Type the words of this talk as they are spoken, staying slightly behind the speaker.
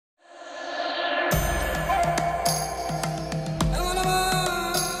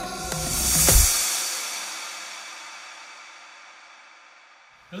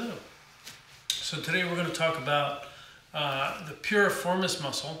today we're going to talk about the piriformis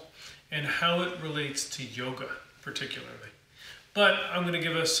muscle and how it relates to yoga particularly. But I'm going to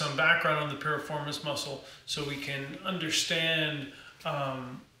give us some background on the piriformis muscle so we can understand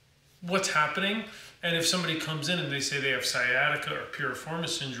what's happening. And if somebody comes in and they say they have sciatica or piriformis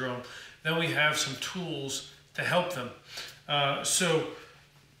syndrome, then we have some tools to help them. So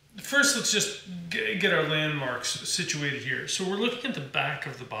first, let's just get our landmarks situated here. So we're looking at the back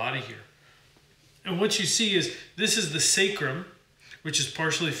of the body here. And what you see is this is the sacrum, which is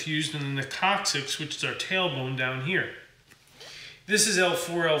partially fused, and then the coccyx, which is our tailbone down here. This is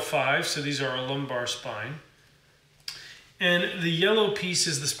L4, L5, so these are our lumbar spine. And the yellow piece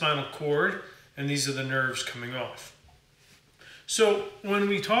is the spinal cord, and these are the nerves coming off. So when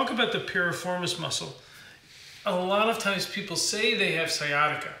we talk about the piriformis muscle, a lot of times people say they have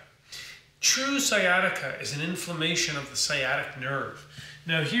sciatica. True sciatica is an inflammation of the sciatic nerve.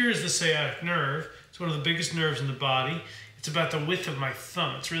 Now here's the sciatic nerve. It's one of the biggest nerves in the body. It's about the width of my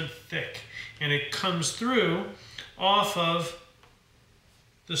thumb. It's really thick. And it comes through off of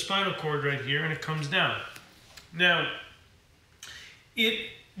the spinal cord right here, and it comes down. Now, it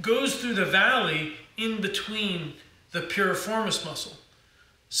goes through the valley in between the piriformis muscle.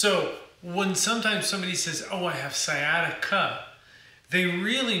 So when sometimes somebody says, oh, I have sciatica, they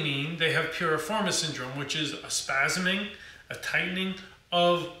really mean they have piriformis syndrome, which is a spasming, a tightening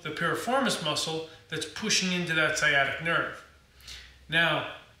of the piriformis muscle that's pushing into that sciatic nerve. Now,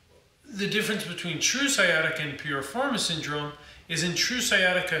 the difference between true sciatica and piriformis syndrome is in true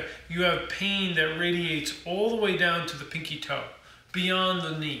sciatica, you have pain that radiates all the way down to the pinky toe, beyond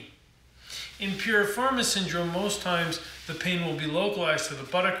the knee. In piriformis syndrome, most times the pain will be localized to the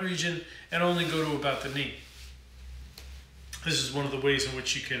buttock region and only go to about the knee. This is one of the ways in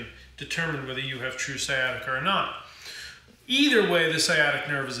which you can determine whether you have true sciatica or not. Either way, the sciatic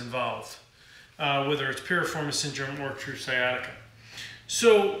nerve is involved, whether it's piriformis syndrome or true sciatica.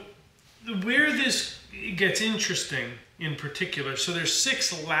 So where this gets interesting in particular, so there's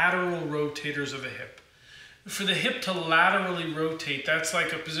 6 lateral rotators of a hip. For the hip to laterally rotate, that's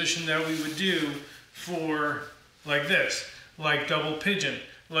like a position that we would do for like this, like double pigeon.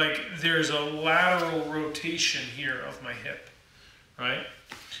 Like there's a lateral rotation here of my hip, right?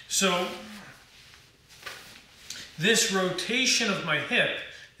 So this rotation of my hip,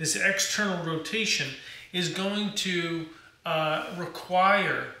 this external rotation, is going to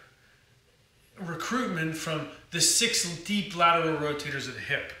require recruitment from the 6 deep lateral rotators of the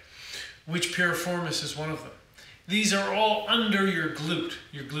hip, which piriformis is one of them. These are all under your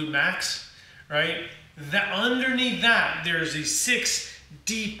glute max, right? That underneath that, there's these 6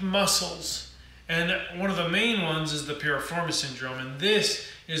 deep muscles, and one of the main ones is the piriformis syndrome, and this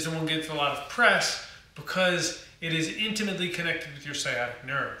is the one that gets a lot of press because it is intimately connected with your sciatic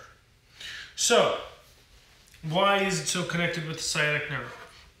nerve. So, why is it so connected with the sciatic nerve?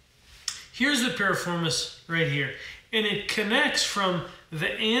 Here's the piriformis right here, and it connects from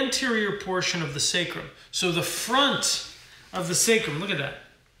the anterior portion of the sacrum. So the front of the sacrum, look at that.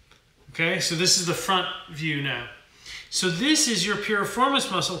 Okay, so this is the front view now. So this is your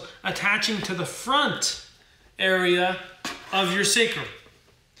piriformis muscle attaching to the front area of your sacrum.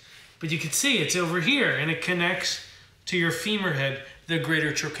 But you can see it's over here, and it connects to your femur head, the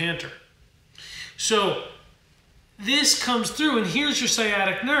greater trochanter. So this comes through, and here's your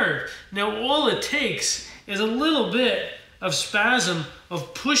sciatic nerve. Now all it takes is a little bit of spasm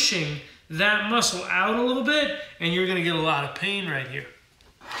of pushing that muscle out a little bit, and you're going to get a lot of pain right here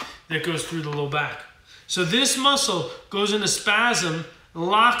that goes through the low back. So this muscle goes into spasm,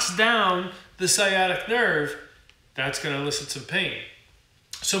 locks down the sciatic nerve. That's going to elicit some pain.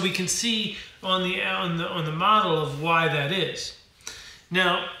 So we can see on the model of why that is.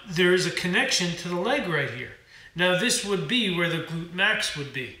 Now there is a connection to the leg right here. Now this would be where the glute max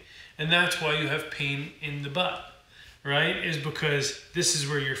would be, and that's why you have pain in the butt, right? Is because this is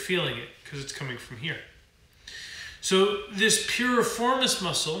where you're feeling it, because it's coming from here. So this piriformis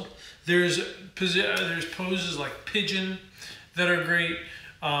muscle, there's poses like pigeon that are great.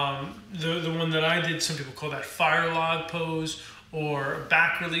 The one that I did, some people call that fire log pose, or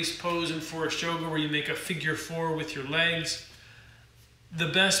back release pose in forest yoga, where you make a figure 4 with your legs. The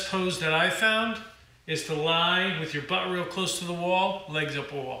best pose that I found is to lie with your butt real close to the wall, legs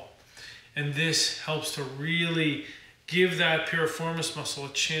up a wall. And this helps to really give that piriformis muscle a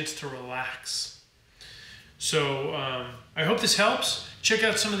chance to relax. So I hope this helps. Check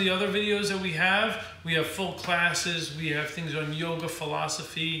out some of the other videos that we have. We have full classes. We have things on yoga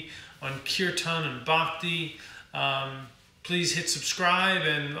philosophy, on kirtan and bhakti. Please hit subscribe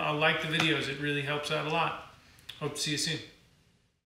and like the videos. It really helps out a lot. Hope to see you soon.